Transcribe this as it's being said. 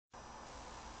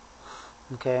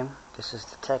Okay, this is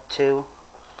the Tech 2.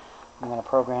 I'm going to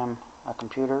program a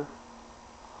computer.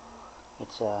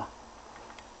 It's a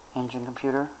engine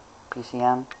computer,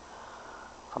 PCM,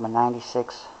 from a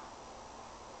 96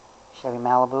 Chevy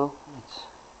Malibu. It's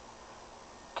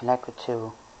connected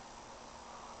to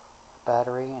a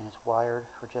battery and it's wired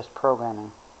for just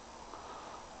programming.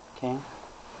 Okay,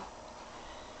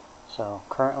 so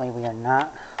currently we are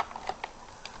not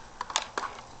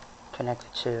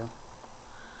connected to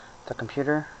the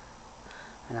computer,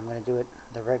 and I'm going to do it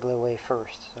the regular way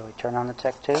first. So we turn on the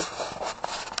Tech 2,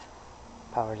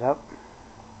 powers up.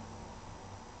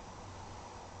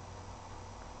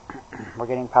 We're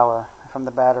getting power from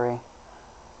the battery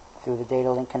through the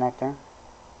data link connector.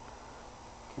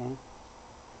 Okay,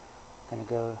 going to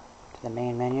go to the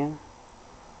main menu,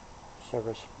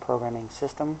 Service Programming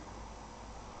System,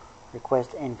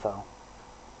 Request Info.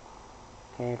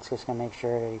 Okay, it's just going to make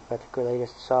sure that you've got the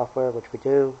latest software, which we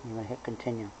do. I'm going to hit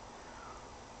continue.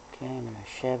 Okay, I'm going to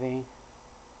Chevy.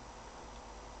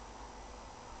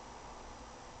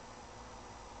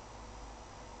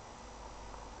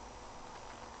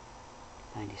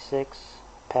 '96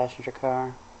 passenger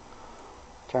car.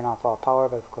 Turn off all power,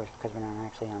 but of course, because we're not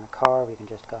actually on a car, we can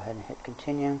just go ahead and hit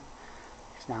continue.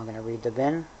 It's now going to read the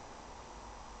VIN.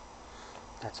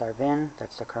 That's our VIN.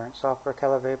 That's the current software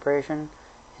calibration.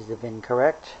 Is the VIN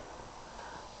correct?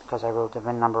 Because I wrote the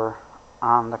VIN number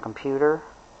on the computer,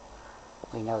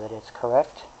 we know that it's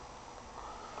correct.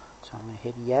 So I'm going to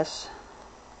hit yes.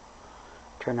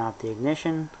 Turn off the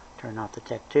ignition, turn off the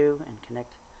Tech 2, and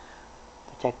connect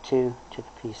the Tech 2 to the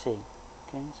PC.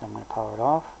 Okay, so I'm going to power it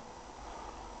off.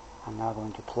 I'm now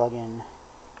going to plug in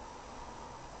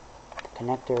the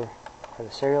connector for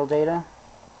the serial data.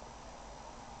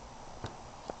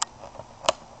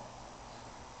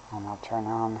 And I'll turn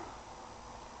on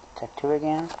the Tech 2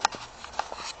 again.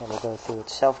 It will go through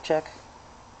its self-check.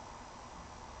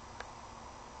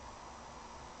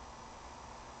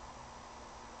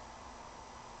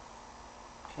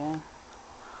 Okay.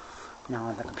 Now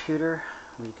on the computer,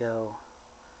 we go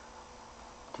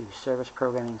to Service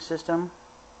Programming System.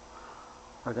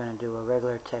 We're going to do a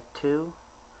regular Tech 2.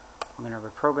 We're going to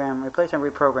replace and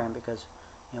reprogram because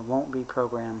it won't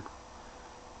reprogram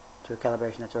to a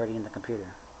calibration that's already in the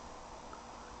computer.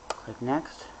 Click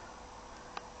Next.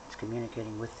 It's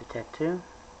communicating with the Tech 2.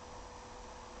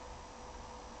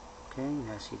 Okay, you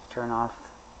guys see to turn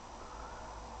off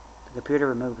the computer,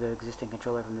 remove the existing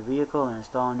controller from the vehicle, and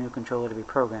install a new controller to be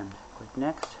programmed. Click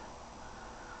Next.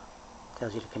 It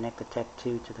tells you to connect the Tech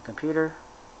 2 to the computer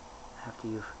after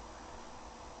you've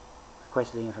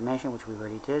requested the information, which we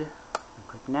already did. And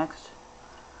click Next.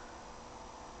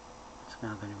 It's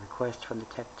now going to request from the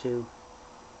Tech 2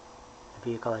 the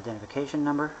vehicle identification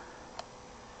number.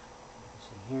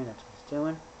 Here, that's what it's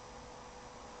doing.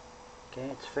 Okay,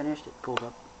 it's finished. It pulled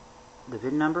up the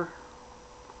VIN number.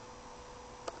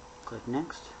 Click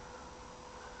Next.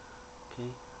 Okay,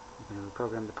 we're going to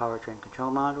reprogram the powertrain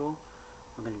control module.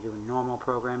 We're going to do normal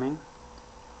programming.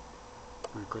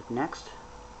 I'm going to click Next.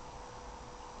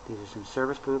 These are some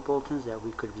service bulletins that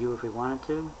we could view if we wanted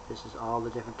to. This is all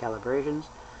the different calibrations.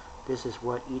 This is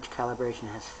what each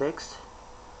calibration has fixed.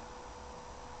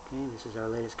 Okay, this is our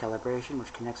latest calibration,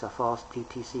 which connects a false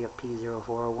DTC of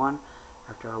P0401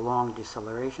 after a long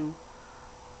deceleration,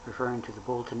 referring to the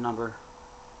bulletin number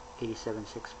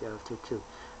 876B022.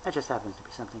 That just happens to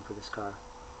be something for this car.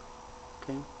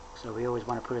 Okay, so we always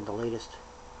want to put in the latest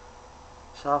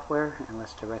software,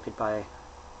 unless directed by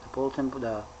the bulletin,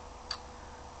 the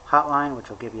hotline, which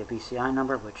will give you a BCI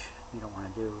number, which you don't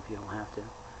want to do if you don't have to.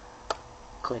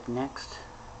 Click Next.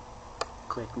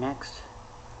 Click Next.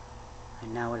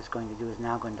 And now what it's going to do is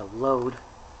now going to load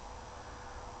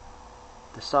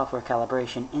the software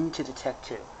calibration into the Tech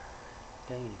 2.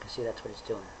 Okay, and you can see that's what it's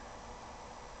doing.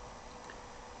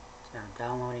 It's now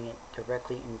downloading it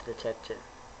directly into the Tech 2. Okay,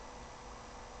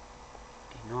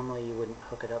 normally you wouldn't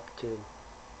hook it up to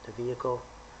the vehicle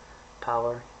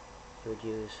power. You would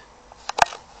use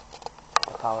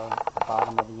the power at the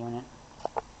bottom of the unit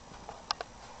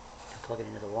and plug it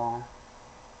into the wall.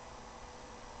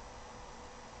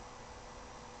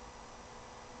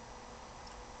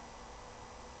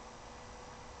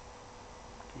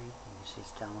 You see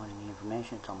it's downloading the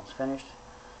information. It's almost finished.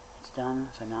 It's done.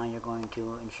 So now you're going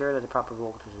to ensure that the proper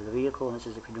voltage of the vehicle, and this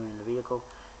is if you're doing it in the vehicle,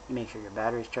 you make sure your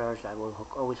battery's charged. I will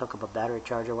always hook up a battery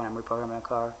charger when I'm reprogramming a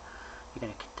car. You're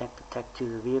going to connect the Tech to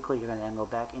the vehicle. You're going to then go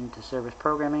back into service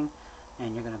programming,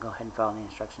 and you're going to go ahead and follow the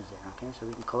instructions there. Okay, so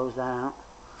we can close that out.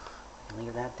 We can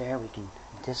leave that there. We can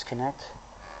disconnect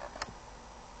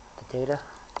the data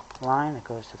line that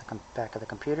goes to the back of the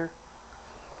computer.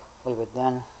 We would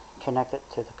then connect it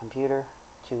to the computer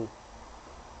to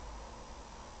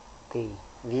the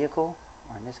vehicle,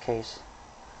 or in this case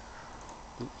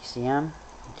the ECM.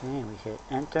 Okay, we hit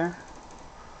enter.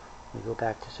 We go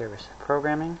back to service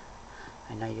programming,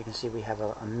 and now you can see we have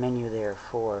a menu there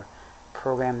for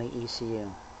program the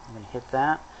ECU. I'm going to hit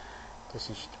that. This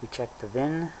is, we check the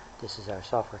VIN. This is our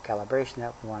software calibration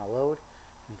that we want to load.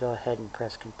 We go ahead and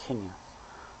press continue.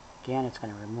 Again, it's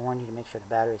going to warn you to make sure the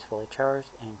battery is fully charged,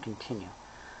 and continue.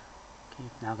 Okay,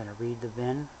 it's now going to read the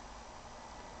VIN,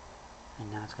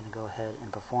 and now it's going to go ahead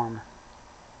and perform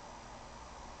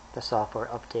the software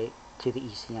update to the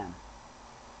ECM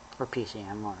or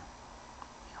PCM, or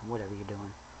whatever you're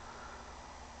doing.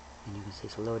 And you can see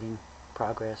it's loading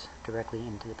progress directly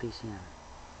into the PCM.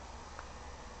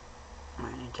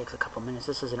 Alright, it takes a couple minutes.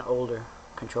 This is an older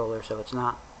controller, so it's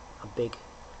not a big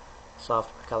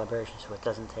software calibration, so it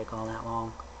doesn't take all that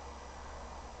long.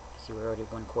 You see, we're already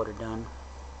 1/4 done,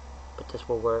 but this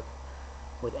will work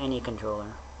with any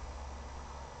controller.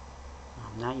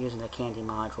 I'm not using the Candy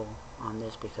module on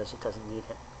this because it doesn't need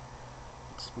it.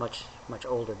 It's much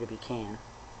older to be CAN.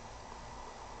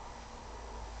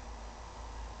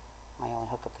 I only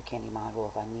hook up the Candy module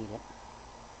if I need it.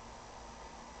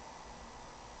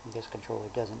 This controller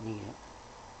doesn't need it.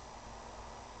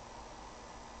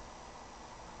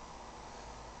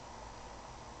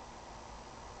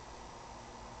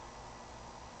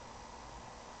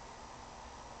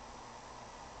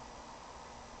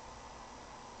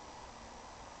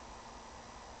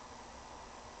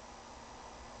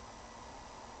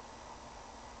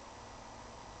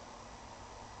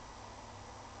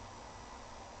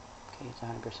 Okay, it's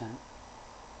 100%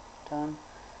 done.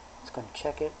 It's going to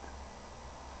check it.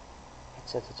 It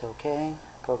says it's okay.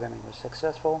 Programming was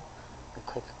successful. We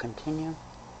click continue.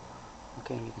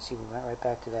 Okay, and you can see we went right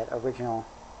back to that original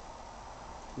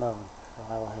mode. So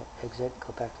I will hit exit,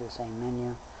 go back to the same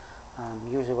menu.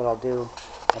 Usually what I'll do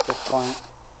at this point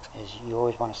is you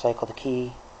always want to cycle the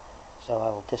key. So I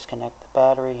will disconnect the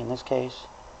battery in this case.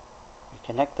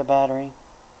 Reconnect the battery.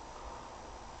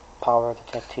 Power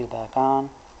the Tech 2 back on.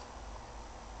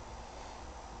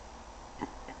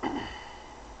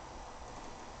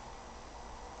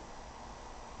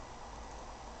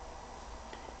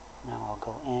 Now I'll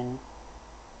go in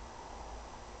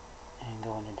and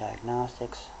go into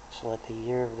diagnostics, select the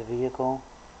year of the vehicle,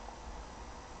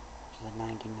 which is a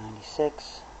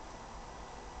 1996.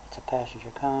 It's a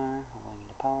passenger car. I'm going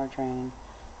into powertrain,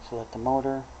 select the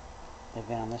motor. The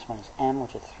VIN on this one is M,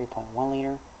 which is 3.1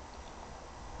 liter.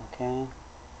 Okay.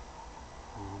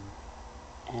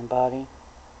 And body.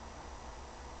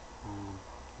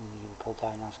 You pull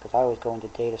diagnostics. I always go into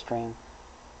data stream.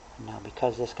 Now,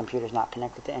 because this computer is not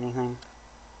connected to anything,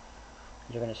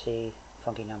 you're going to see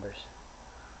funky numbers.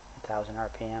 1,000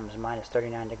 RPMs, minus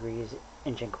 39 degrees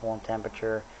engine coolant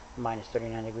temperature, minus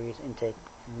 39 degrees intake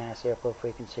mass airflow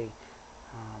frequency,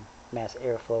 mass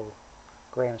airflow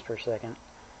grams per second.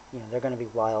 They're going to be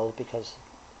wild because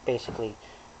basically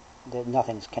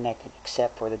nothing's connected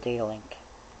except for the data link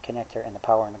connector and the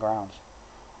power and the grounds.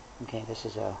 Okay, this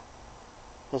is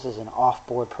an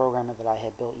off-board programmer that I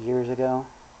had built years ago.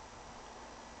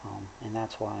 And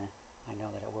that's why I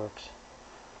know that it works.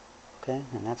 Okay,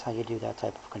 and that's how you do that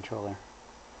type of controller.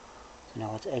 So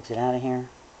now let's exit out of here.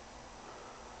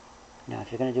 Now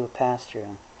if you're going to do a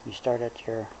pass-through, you start at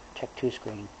your Tech 2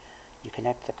 screen. You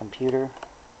connect the computer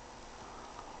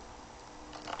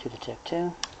to the Tech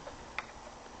 2.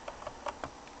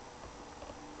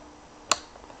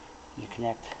 You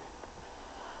connect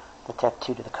the Tech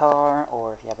 2 to the car,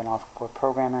 or if you have an off-board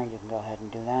programmer, you can go ahead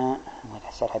and do that. And like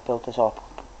I said, I built this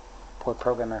off-board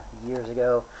programmer years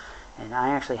ago, and I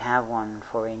actually have one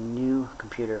for a new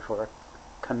computer for a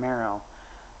Camaro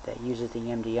that uses the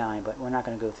MDI, but we're not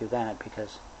going to go through that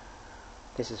because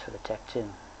this is for the Tech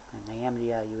 2. And the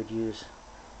MDI you would use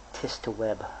TIS to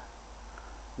web,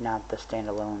 not the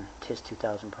standalone TIS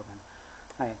 2000 program.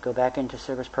 Alright, go back into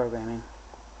service programming.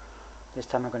 This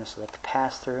time we're going to select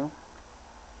pass-through,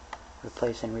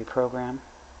 replace and reprogram.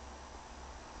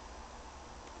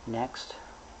 Next.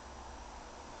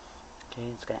 Okay,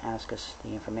 it's going to ask us the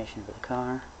information for the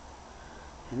car.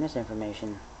 And this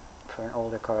information for an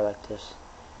older car like this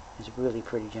is really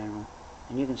pretty general.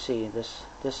 And you can see this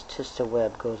TIS to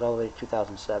web goes all the way to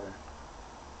 2007.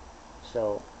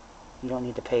 So you don't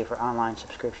need to pay for online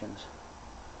subscriptions.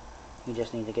 You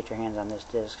just need to get your hands on this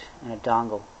disc and a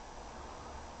dongle,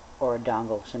 or a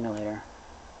dongle simulator.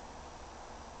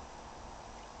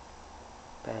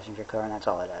 Passenger car, and that's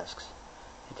all it asks.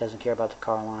 It doesn't care about the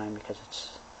car line because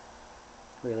it's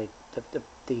really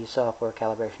the software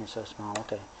calibration is so small.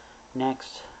 Okay,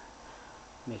 next,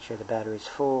 make sure the battery's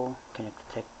full. Connect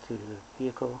the Tech 2 to the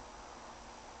vehicle.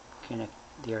 connect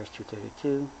the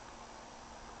RS-232,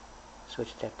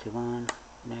 switch Tech 2 on,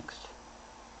 next,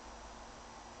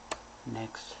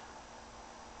 next,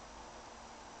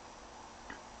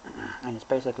 and it's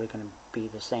basically going to be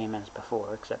the same as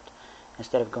before, except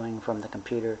instead of going from the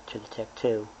computer to the Tech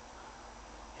 2,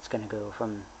 it's going to go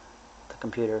from the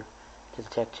computer to the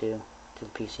Tech 2 to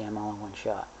the PCM all in one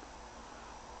shot.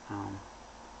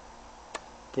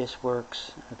 This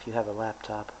works if you have a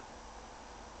laptop.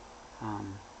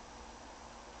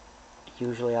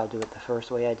 Usually I'll do it the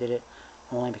first way I did it,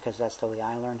 only because that's the way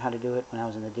I learned how to do it when I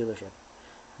was in the dealership.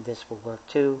 This will work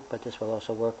too, but this will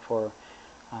also work for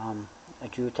a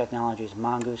Drew Technologies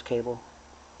Mongoose cable.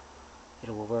 It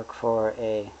will work for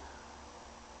any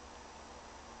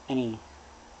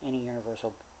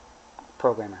universal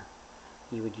programmer.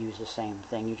 You would use the same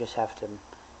thing. You just have to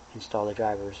install the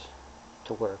drivers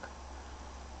to work.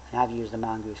 And I've used the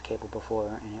Mongoose cable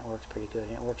before, and it works pretty good.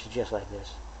 And it works just like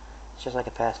this. It's just like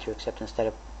a pass-through, except instead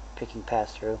of picking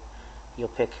pass-through, you'll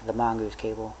pick the Mongoose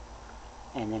cable,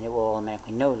 and then it will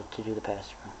automatically know to do the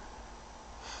pass-through.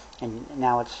 And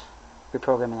now it's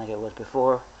reprogramming like it was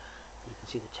before. You can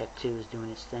see the Tech 2 is doing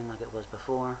its thing like it was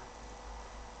before,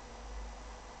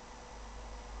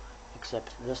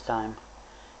 except this time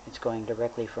it's going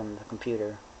directly from the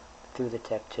computer through the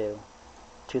Tech 2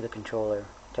 to the controller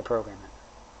to program it.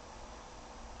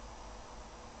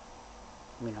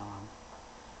 You know,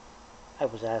 I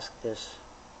was asked this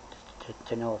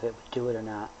to know if it would do it or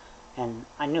not, and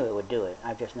I knew it would do it.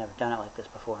 I've just never done it like this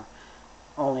before,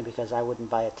 only because I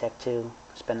wouldn't buy a Tech 2,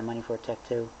 spend the money for a Tech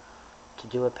 2 to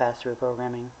do a pass-through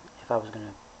programming. If I was going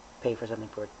to pay for something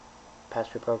for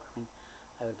pass-through programming,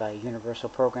 I would buy a universal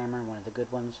programmer, one of the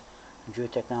good ones. Drew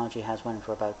Technology has one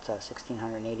for about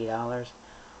 $1,680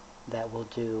 that will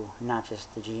do not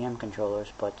just the GM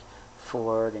controllers, but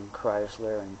Ford and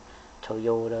Chrysler and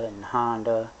Toyota and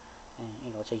Honda, and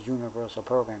you know, it's a universal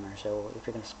programmer. So if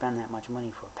you're going to spend that much money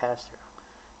for a pass-through,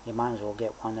 you might as well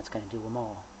get one that's going to do them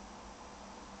all.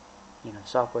 You know, the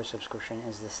software subscription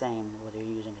is the same whether you're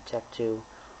using a Tech 2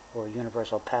 or a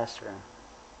universal pass-through.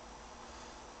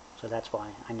 So that's why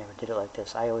I never did it like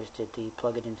this. I always did the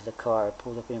plug it into the car,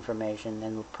 pull up the information,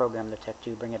 then program the Tech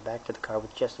 2, bring it back to the car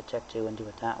with just the Tech 2 and do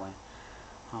it that way.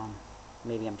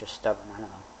 Maybe I'm just stubborn, I don't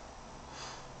know.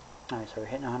 Alright, so we're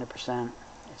hitting 100%.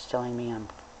 It's telling me I'm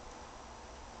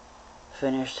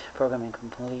finished, programming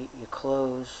complete. You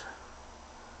close.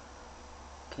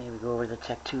 Okay, we go over to the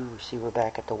Tech 2. We see we're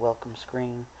back at the welcome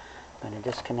screen. I'm going to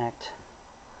disconnect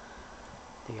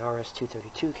the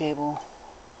RS-232 cable.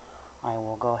 I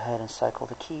will go ahead and cycle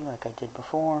the key like I did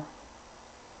before.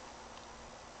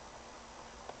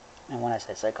 And when I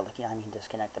say cycle the key, I mean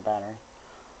disconnect the battery.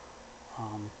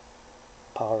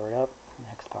 Power it up.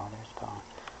 Next power, there's power.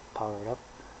 Power it up.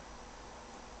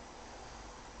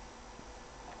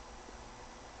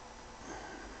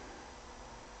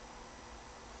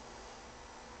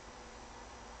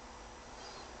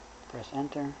 Press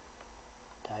enter.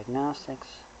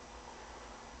 Diagnostics.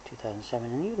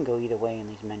 2007, and you can go either way in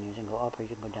these menus. You can go up or you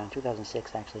can go down.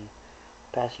 2006 actually.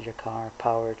 Passenger car,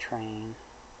 powertrain,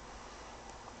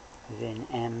 VIN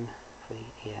M for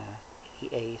the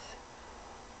 8th,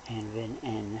 and VIN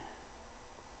N.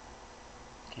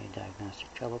 Okay,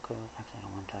 diagnostic trouble code. Actually, I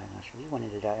don't want diagnostic. We went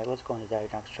into let's go into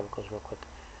diagnostic trouble codes real quick.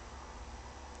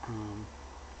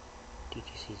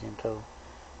 DTC's info,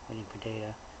 waiting for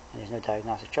data, and there's no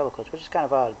diagnostic trouble codes, which is kind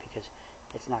of odd because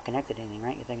it's not connected to anything,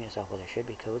 right? You think to yourself, well, there should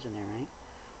be codes in there, right?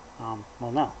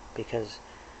 Well, no, because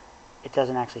it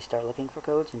doesn't actually start looking for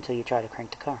codes until you try to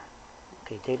crank the car.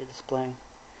 Okay, data display,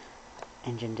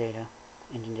 engine data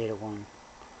 1.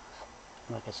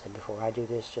 Like I said before, I do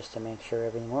this just to make sure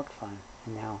everything worked fine,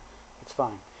 and now it's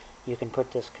fine. You can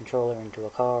put this controller into a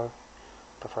car,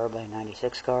 preferably a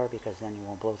 96 car, because then you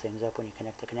won't blow things up when you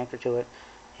connect the connector to it,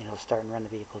 and it'll start and run the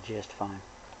vehicle just fine.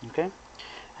 Okay?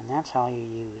 And that's how you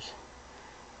use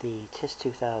the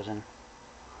TIS-2000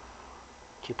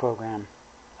 to program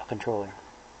a controller.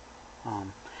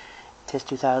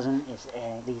 TIS-2000 is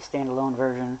the standalone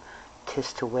version.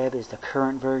 TIS-to-Web is the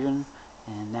current version,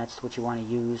 and that's what you want to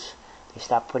use. They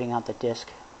stopped putting out the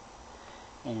disc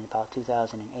in about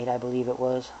 2008, I believe it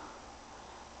was.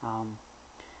 And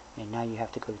now you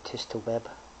have to go to TIS-to-Web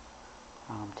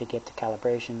to get the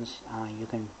calibrations. You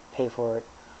can pay for it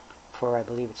for, I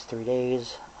believe it's 3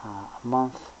 days, a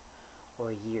month, or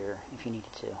a year if you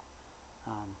needed to.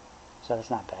 So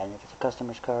that's not bad. And if it's a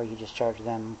customer's car, you just charge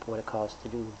them what it costs to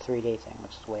do the 3-day thing,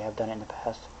 which is the way I've done it in the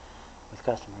past with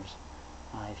customers.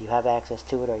 If you have access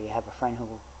to it, or you have a friend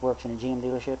who works in a GM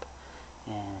dealership,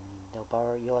 and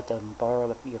you'll let them borrow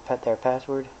their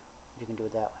password, you can do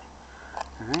it that way.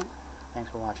 Alright? Thanks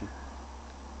for watching.